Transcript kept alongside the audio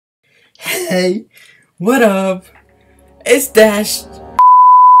Hey, what up? It's Dash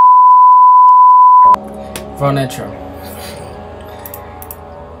for intro.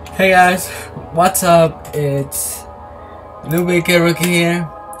 Hey guys, what's up? It's noob Rookie here,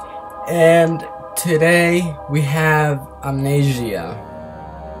 and today we have Amnesia,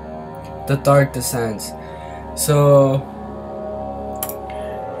 The Dark Descent. So,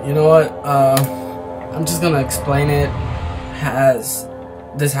 you know what? I'm just gonna explain it as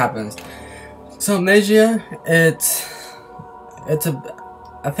this happens. So Amnesia, I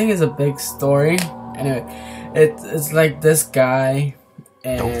think it's a big story. Anyway, it's like this guy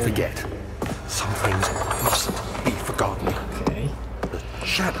and don't forget, some things mustn't be forgotten. Okay. The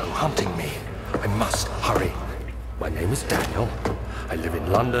shadow hunting me. I must hurry. My name is Daniel. I live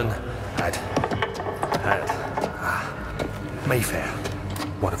in London at Mayfair.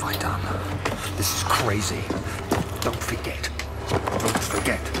 What have I done? This is crazy. Don't forget. Don't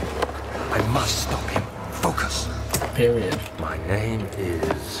forget. I must stop him. Focus. Period. My name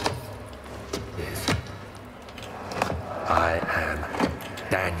is I am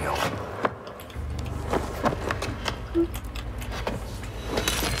Daniel.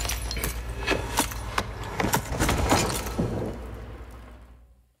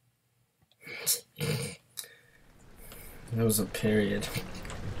 There was a period.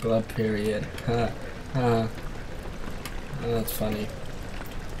 Blood period. That's funny.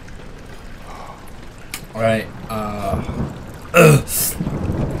 Alright,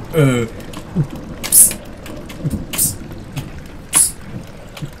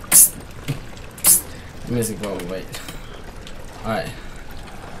 music go wait. Alright.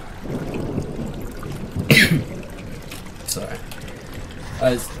 Sorry.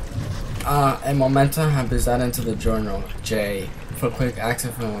 A momentum have been added into the journal. J. For quick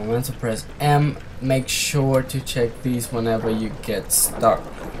access for momentum, press M. Make sure to check these whenever you get stuck.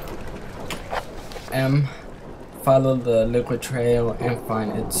 M. Follow the liquid trail and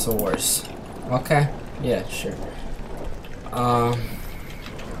find its source. Okay? Yeah, sure.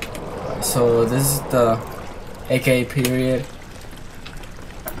 So this is the AKA period.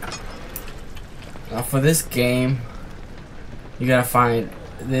 For this game, you gotta find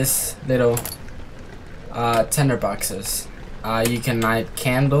this little tender boxes. You can light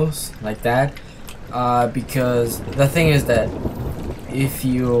candles like that, because the thing is that if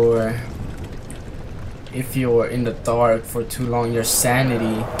you're in the dark for too long, your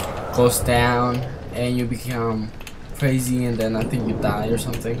sanity goes down and you become crazy, and then I think you die or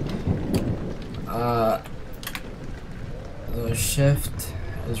something. The shift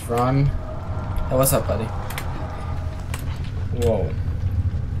is run. Hey, what's up, buddy? Whoa.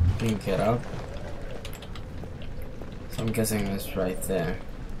 Can you get up? So I'm guessing it's right there.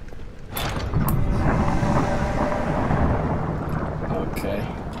 Okay.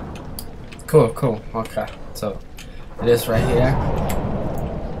 Cool. Okay. So it is right here.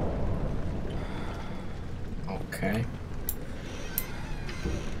 Okay.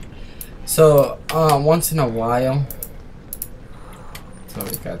 So once in a while. So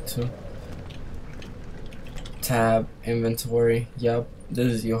we got two. Tab inventory. Yup.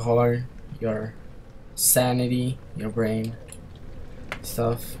 This is your heart, your sanity, your brain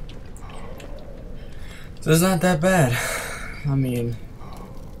stuff. So it's not that bad. I mean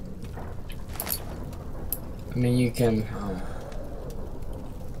you can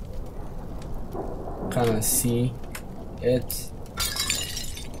kind of see it.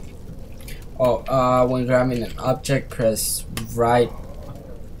 Oh, when grabbing an object, press right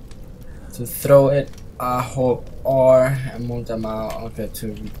to throw it. Hold R and move them out. Okay,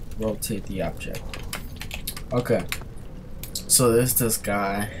 to rotate the object. Okay, so there's this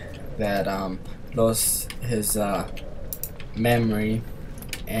guy that lost his memory,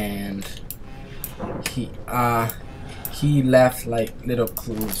 and he left like little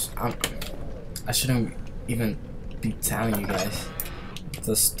clues. I shouldn't even be telling you guys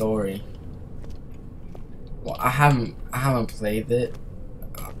the story. Well, I haven't played it.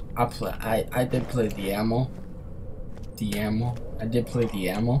 I did play the ammo. I did play the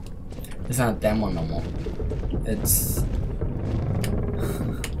ammo. It's not a demo no more. It's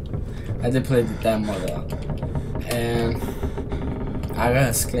I did play the demo though, and I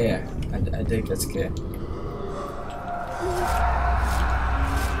got scared. I did get scared.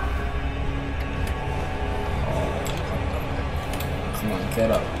 Come on,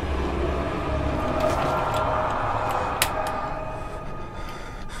 get up.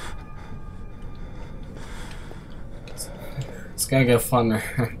 It's gonna get funner.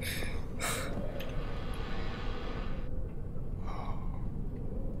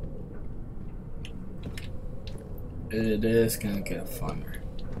 It is gonna get funner.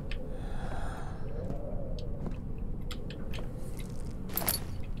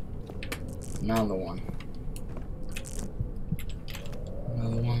 another one.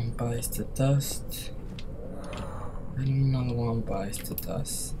 Another one bites the dust. And another one bites the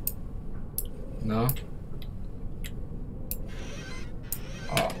dust. No?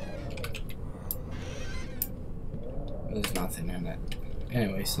 Oh. There's nothing in it.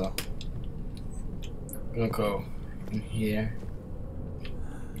 Anyway, so I'm gonna go in here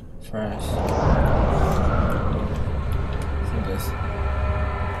first. See this.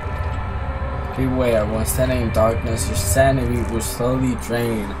 Beware, when standing in darkness, your sanity will slowly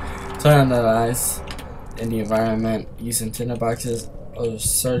drain. Turn on the lights in the environment, use antenna boxes, or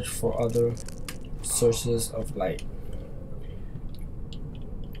search for other sources of light.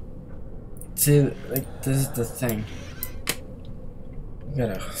 See, like, this is the thing. You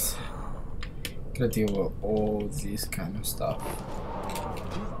gotta deal with all these kind of stuff.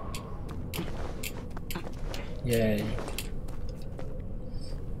 Yay.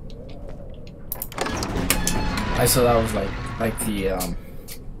 I saw that was like the it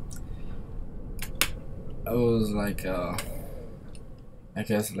was like I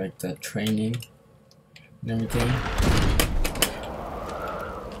guess like the training and everything.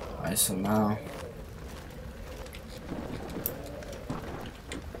 Alright, so now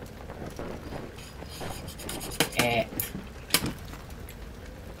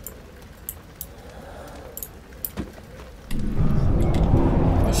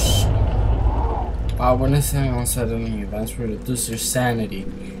witnessing unsettling events will reduce your sanity.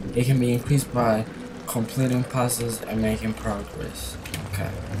 It can be increased by completing puzzles and making progress. Okay.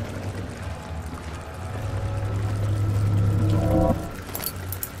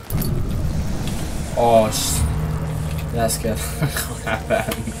 Oh, that's good. Not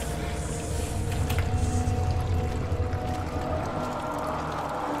bad.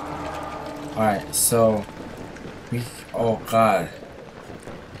 Alright, so oh god.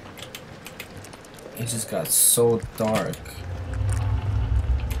 It just got so dark.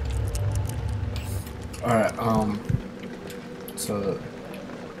 Alright, so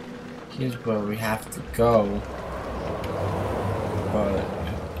here's where we have to go. But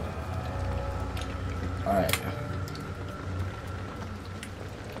alright.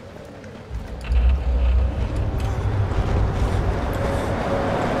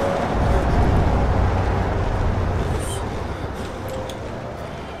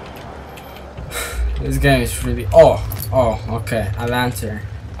 This game is really okay, a lantern.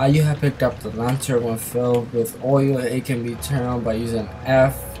 You have picked up the lantern. When filled with oil, it can be turned on by using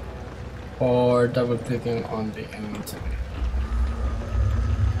F or double clicking on the lantern.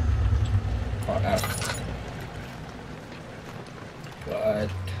 Or F. But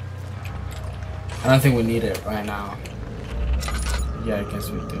I don't think we need it right now. Yeah, I guess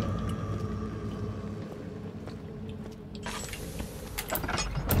we do.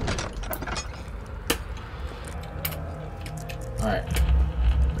 Alright.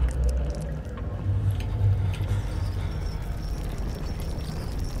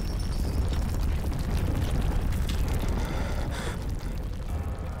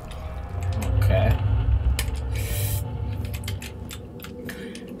 Okay.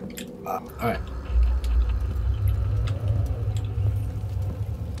 Alright.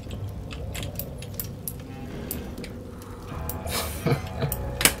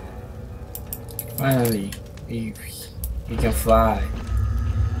 Finally, we can fly.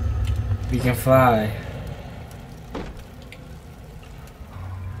 We can fly.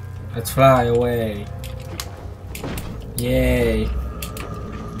 Let's fly away. Yay.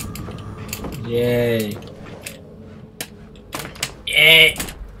 Yay. Yay.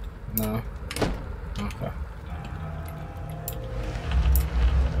 No. Okay.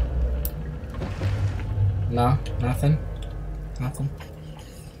 No, nothing. Nothing.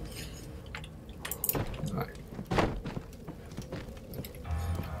 Alright.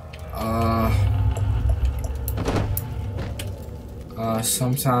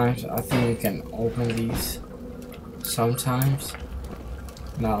 Sometimes I think we can open these. Sometimes,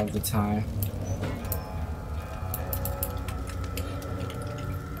 not all the time.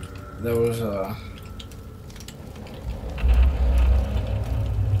 There was a.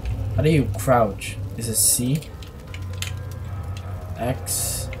 How do you crouch? Is it C?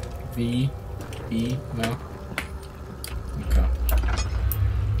 X? V? E? No? Okay.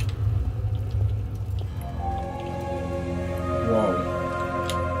 Whoa.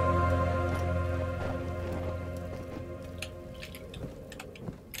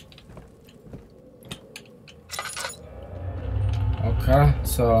 Okay,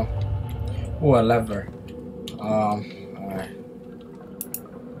 so, ooh, a lever. Alright.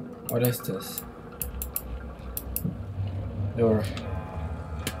 What is this?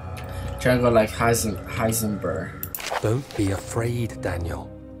 Trying to go like Heisenberg. Don't be afraid, Daniel.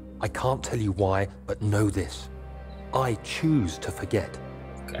 I can't tell you why, but know this. I choose to forget.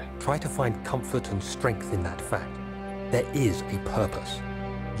 Okay. Try to find comfort and strength in that fact. There is a purpose.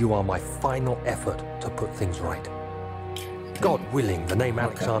 You are my final effort to put things right. God willing, the name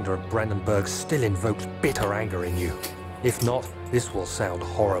Alexander of Brandenburg still invokes bitter anger in you. If not, this will sound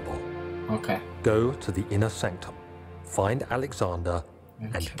horrible. Okay. Go to the inner sanctum, find Alexander,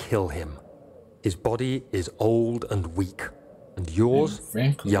 and kill him. His body is old and weak, and yours,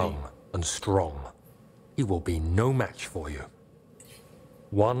 frankly, young and strong. He will be no match for you.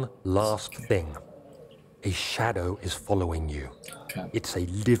 One last thing. A shadow is following you. Okay. It's a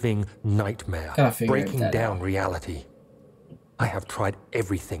living nightmare, breaking down reality. I have tried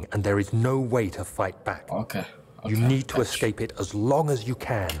everything, and there is no way to fight back. Okay. You need to escape it as long as you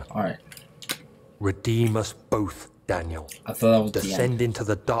can. Alright. Redeem us both, Daniel. I thought that was Descend the end. into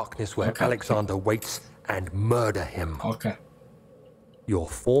the darkness where Alexander waits and murder him. Okay. Your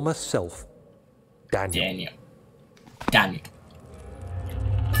former self, Daniel.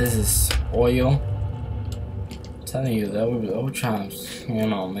 This is oil. I'm telling you, they were trying to, you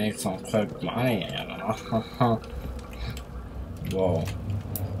know, make some quick money, you know. Whoa.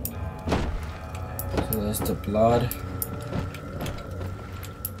 So that's the blood.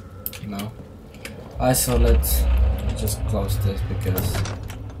 You know. Alright, so let's just close this because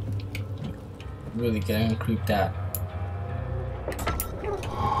I'm really getting creeped out.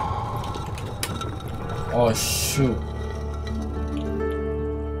 Oh shoot.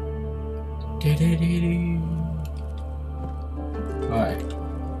 Alright.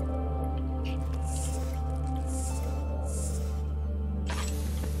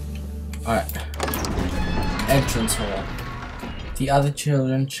 Alright. Entrance hall. The other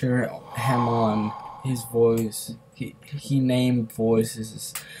children cheer him on. His voice, he named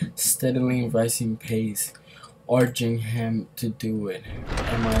voices steadily rising pace, urging him to do it.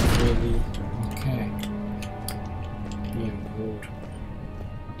 Am I really okay? Being rude.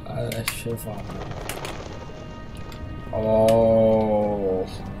 That shit on. Oh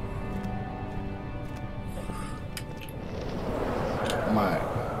my.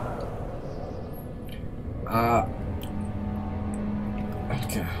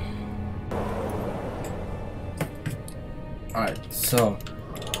 Okay. Alright, so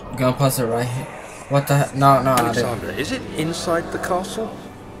I'm gonna pause it right here. What the heck? No, Alexander, is it inside the castle?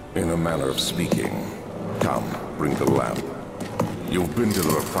 In a manner of speaking. Come, bring the lamp. You've been to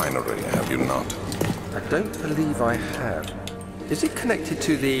the refinery, have you not? I don't believe I have. Is it connected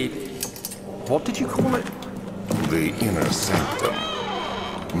to the... what did you call it? The inner sanctum.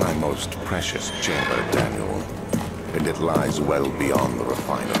 My most precious chamber, Daniel. And it lies well beyond the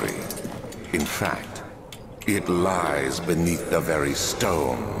refinery. In fact, it lies beneath the very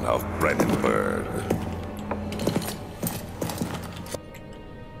stone of Brandenburg.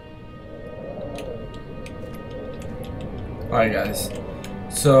 Alright guys,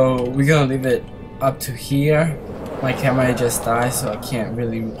 so we're gonna leave it up to here. My camera just died, so I can't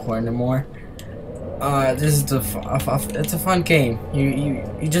really record anymore. This is it's a fun game. You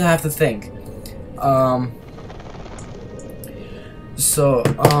just have to think.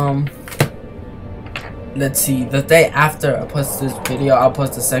 Let's see. The day after I post this video, I'll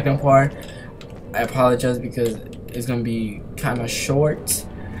post the second part. I apologize because it's gonna be kind of short,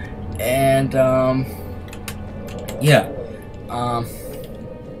 and yeah.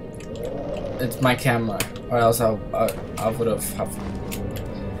 It's my camera, or else I would have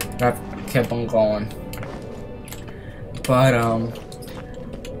kept on going. But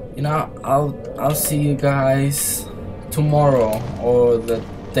you know, I'll see you guys tomorrow or the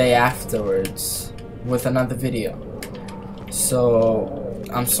day afterwards with another video. So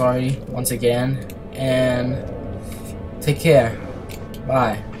I'm sorry once again, and take care.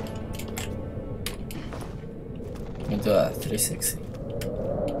 Bye. Let me do a 360.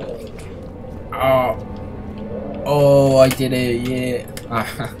 Oh, I did it, yeah.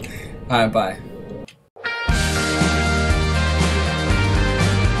 Alright, bye.